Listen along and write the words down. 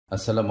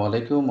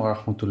Assalamualaikum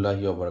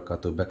warahmatullahi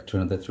wabarakatuh. Back to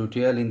another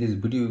tutorial. In this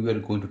video we are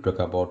going to talk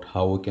about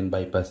how we can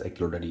bypass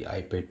iCloud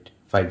iPad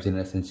 5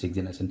 generation, 6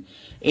 generation,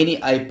 any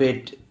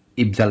iPad.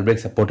 If jailbreak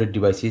supported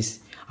devices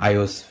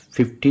iOS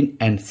 15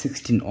 and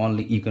 16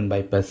 only, you can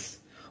bypass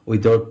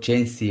without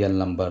change serial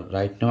number.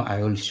 Right now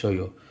I will show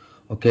you.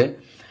 Okay,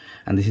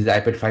 and this is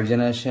iPad 5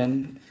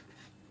 generation.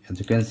 As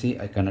you can see,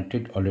 I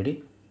connected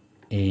already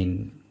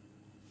in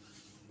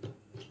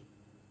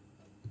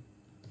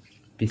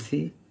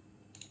PC.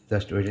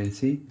 Just wait and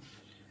see.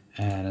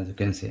 And as you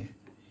can see,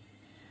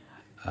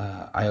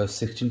 iOS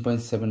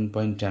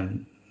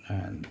 16.7.10,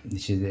 and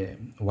this is a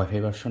Wi-Fi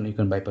version. You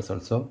can bypass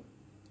also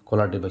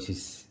color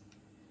devices.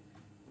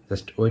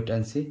 Just wait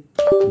and see.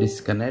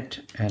 Disconnect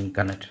and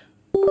connect,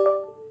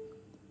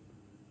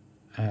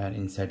 and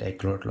inside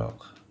iCloud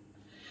lock.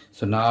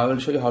 So now I will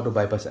show you how to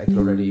bypass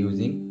iCloud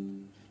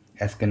using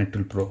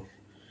SkynetPro,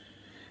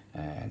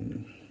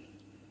 and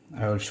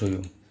I will show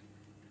you.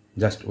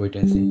 Just wait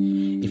and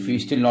see. If you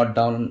still not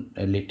down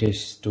a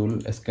latest tool,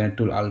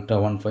 SkynetTool Ultra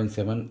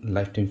 1.7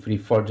 lifetime free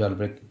for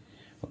jailbreak.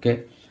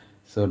 Okay,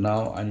 so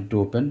now I need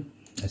to open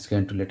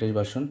SkynetTool latest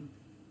version.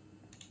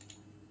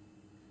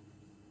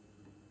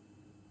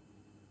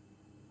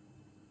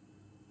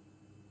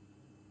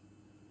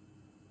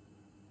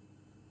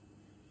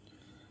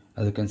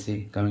 As you can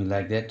see, coming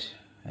like that,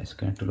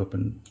 SkynetTool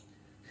open,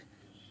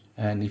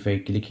 and if I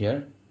click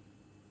here,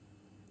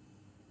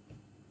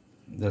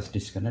 just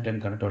disconnect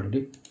and connect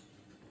already.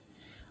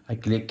 I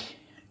click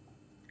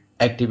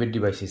activate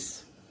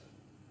devices,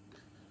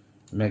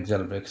 make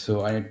jailbreak.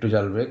 So I need to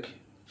jailbreak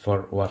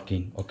for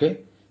working. Okay,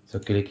 so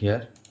click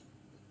here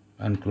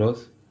and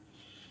close,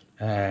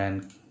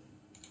 and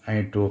I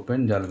need to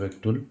open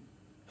jailbreak tool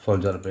for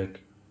jailbreak.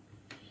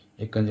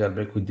 You can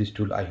jailbreak with this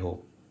tool, I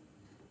hope.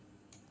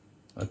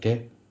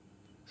 Okay,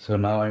 so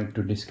now I need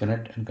to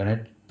disconnect and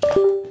connect,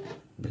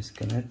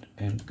 disconnect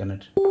and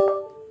connect.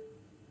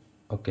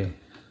 Okay,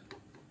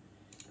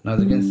 now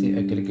as you can see,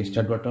 I click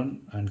start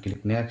button and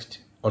click next.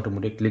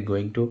 Automatically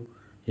going to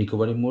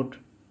recovery mode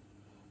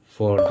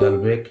for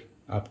jailbreak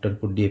after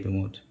put DAP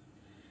mode.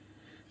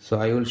 So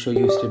I will show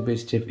you step by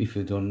step. If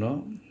you don't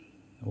know,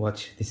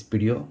 watch this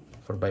video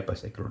for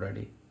bypass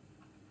iCloud.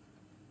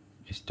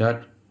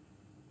 Start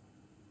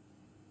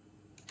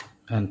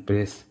and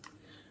press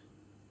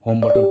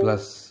home button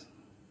plus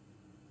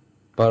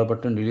power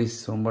button,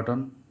 release home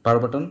button, power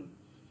button,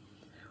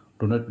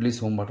 do not release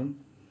home button.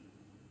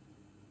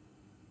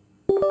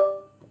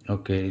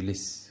 Okay,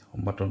 release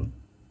home button.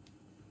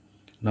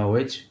 Now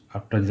wait,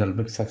 after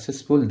jailbreak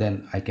successful,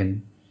 then I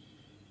can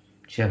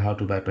share how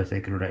to bypass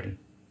iCloud.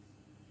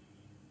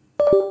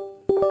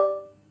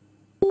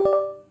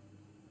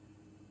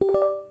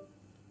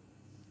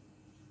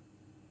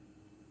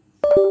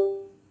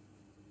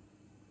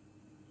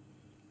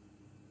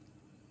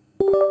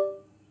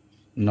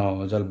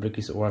 Now jailbreak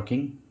is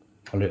working,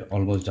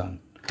 almost done.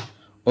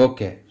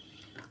 Okay,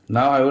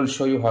 now I will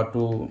show you how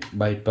to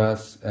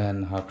bypass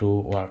and how to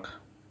work.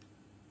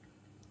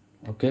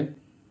 Okay,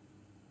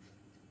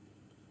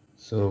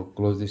 so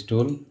close this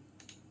tool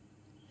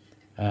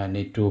and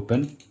need to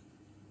open.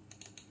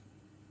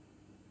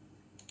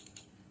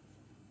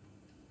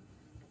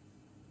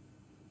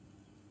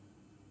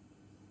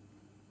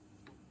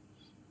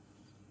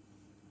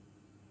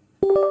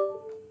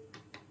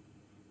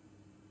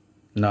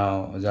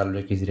 Now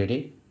jailbreak is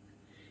ready,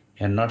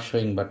 and not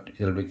showing, but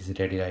jailbreak is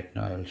ready right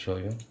now. I will show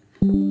you.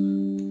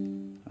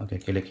 Okay,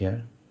 click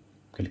here,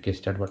 click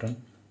start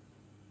button.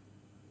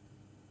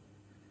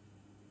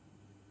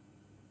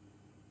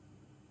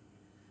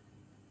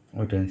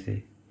 Wait and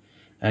see.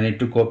 I need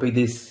to copy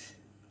this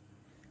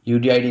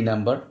UDID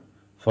number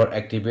for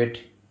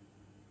activate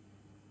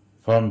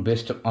from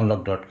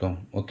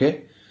bestofunlock.com.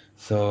 Okay,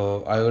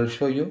 so I will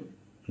show you.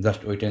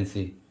 Just wait and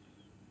see.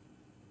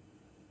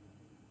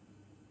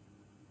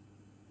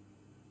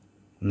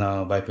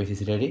 Now bypass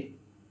is ready,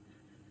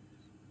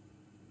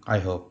 I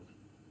hope.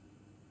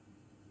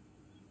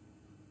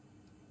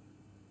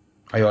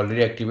 I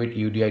already activate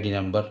UDID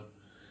number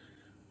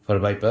for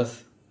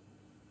bypass.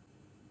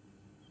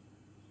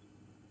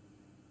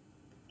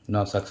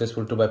 Now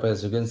successful to bypass,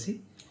 as you can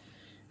see,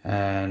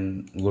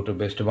 and go to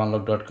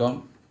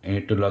bestofunlock.com. You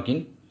need to log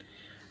in,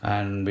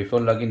 and before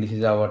login, this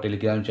is our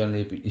Telegram channel.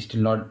 If you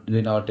still not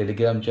join our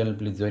Telegram channel,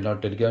 please join our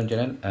Telegram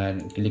channel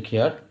and click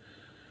here.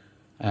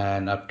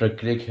 And after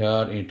click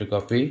here, you need to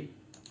copy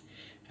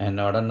and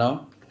order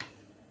now,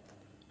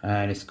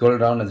 and scroll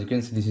down. As you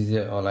can see, this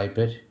is all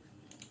iPad.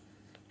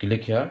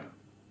 Click here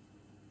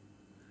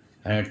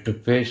and to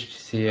paste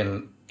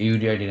CL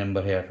UDID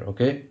number here.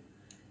 Okay,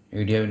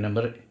 UDID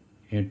number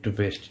you need to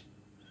paste.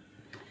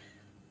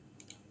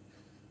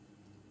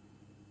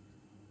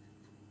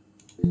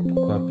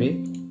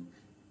 Copy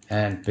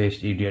and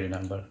paste UDID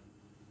number.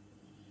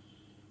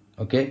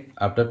 Okay,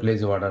 after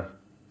place order.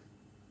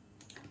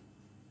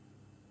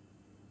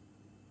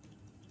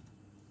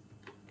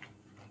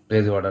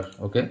 Place order.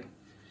 Okay,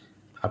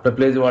 after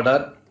place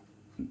order,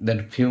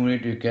 then few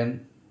minutes you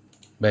can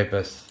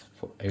bypass.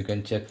 You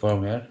can check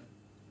from here.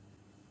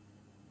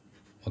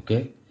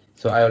 Okay,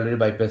 So I already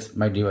bypassed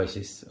my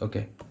devices.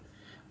 Okay,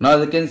 now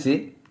as you can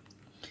see,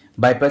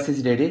 bypass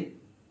is ready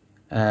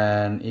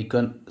and you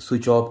can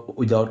switch off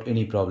without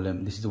any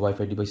problem. This is the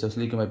Wi-Fi device,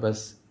 so you can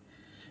bypass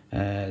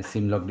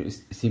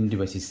SIM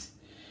devices.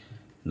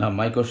 Now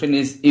my question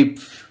is,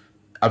 if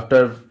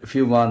after a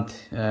few months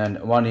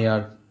and 1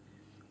 year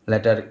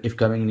later, if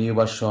coming new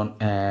version,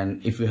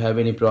 and if you have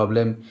any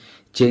problem,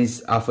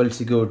 change Apple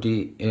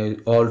security,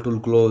 all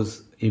tool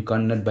close, you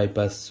cannot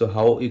bypass. So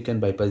how you can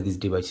bypass these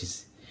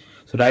devices?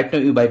 So right now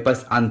you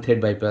bypass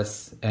unthread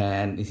bypass,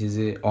 and this is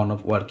a on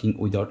off working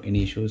without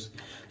any issues.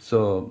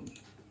 So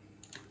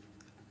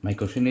my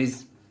question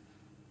is,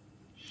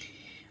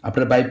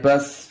 after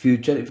bypass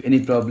future, if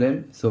any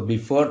problem, so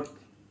before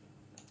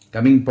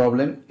coming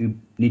problem, you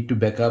need to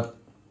backup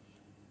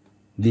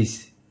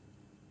this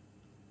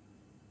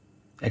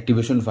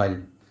activation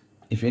file.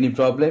 If any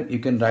problem, you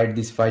can write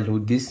this file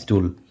with this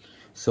tool.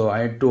 So I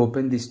had to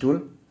open this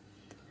tool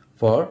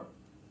for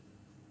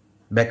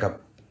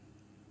backup.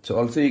 So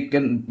also you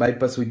can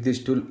bypass with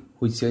this tool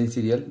with change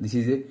serial. This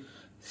is a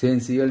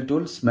change serial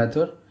tools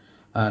method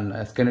and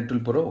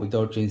SkynetPro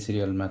without change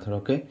serial method.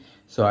 Okay,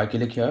 so I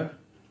click here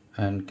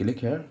and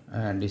click here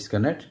and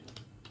disconnect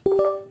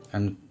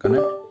and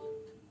connect,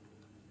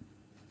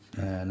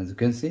 and as you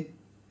can see,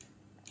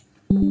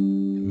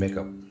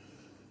 backup.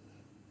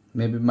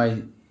 Maybe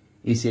my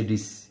ECD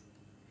is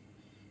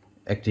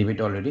activate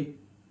already.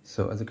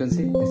 So as you can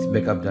see, it's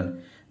backup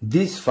done.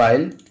 This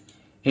file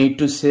you need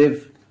to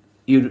save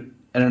your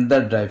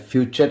another drive.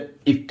 Future,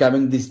 if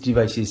coming these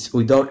devices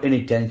without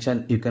any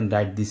tension, you can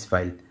write this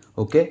file.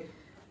 Okay,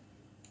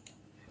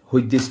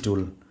 with this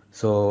tool.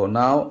 So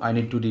now I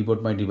need to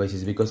reboot my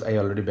devices because I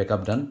already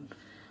backup done.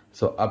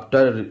 So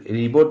after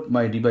reboot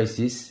my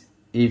devices,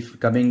 if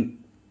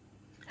coming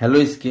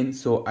hello skin,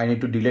 so I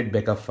need to delete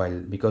backup file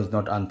because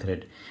not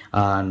unthread.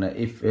 And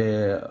if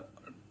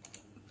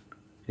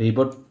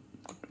reboot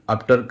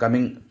after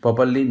coming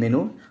properly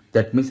menu,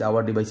 that means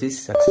our device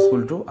is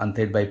successful to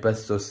unthread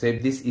bypass. So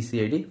save this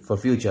ECID for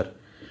future.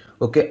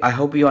 Okay, I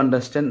hope you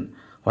understand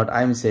what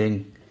I am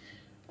saying.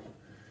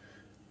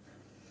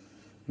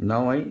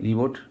 Now I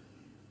reboot.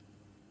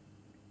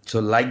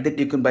 So like that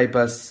you can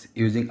bypass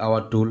using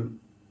our tool.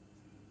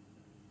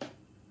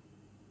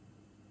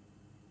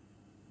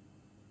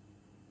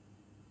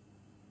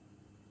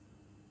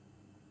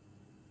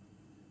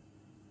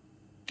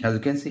 As you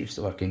can see, it's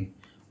working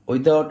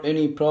without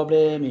any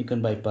problem. You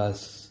can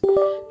bypass.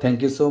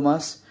 Thank you so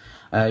much.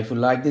 If you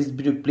like this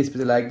video, please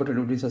press the like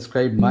button. Please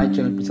subscribe my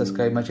channel. Please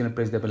subscribe my channel.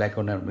 Press the bell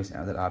icon and miss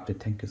another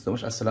update. Thank you so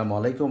much.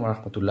 Assalamualaikum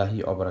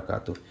warahmatullahi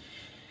wabarakatuh.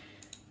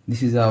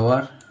 This is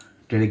our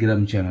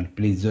Telegram channel.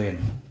 Please join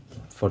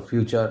for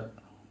future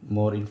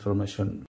more information.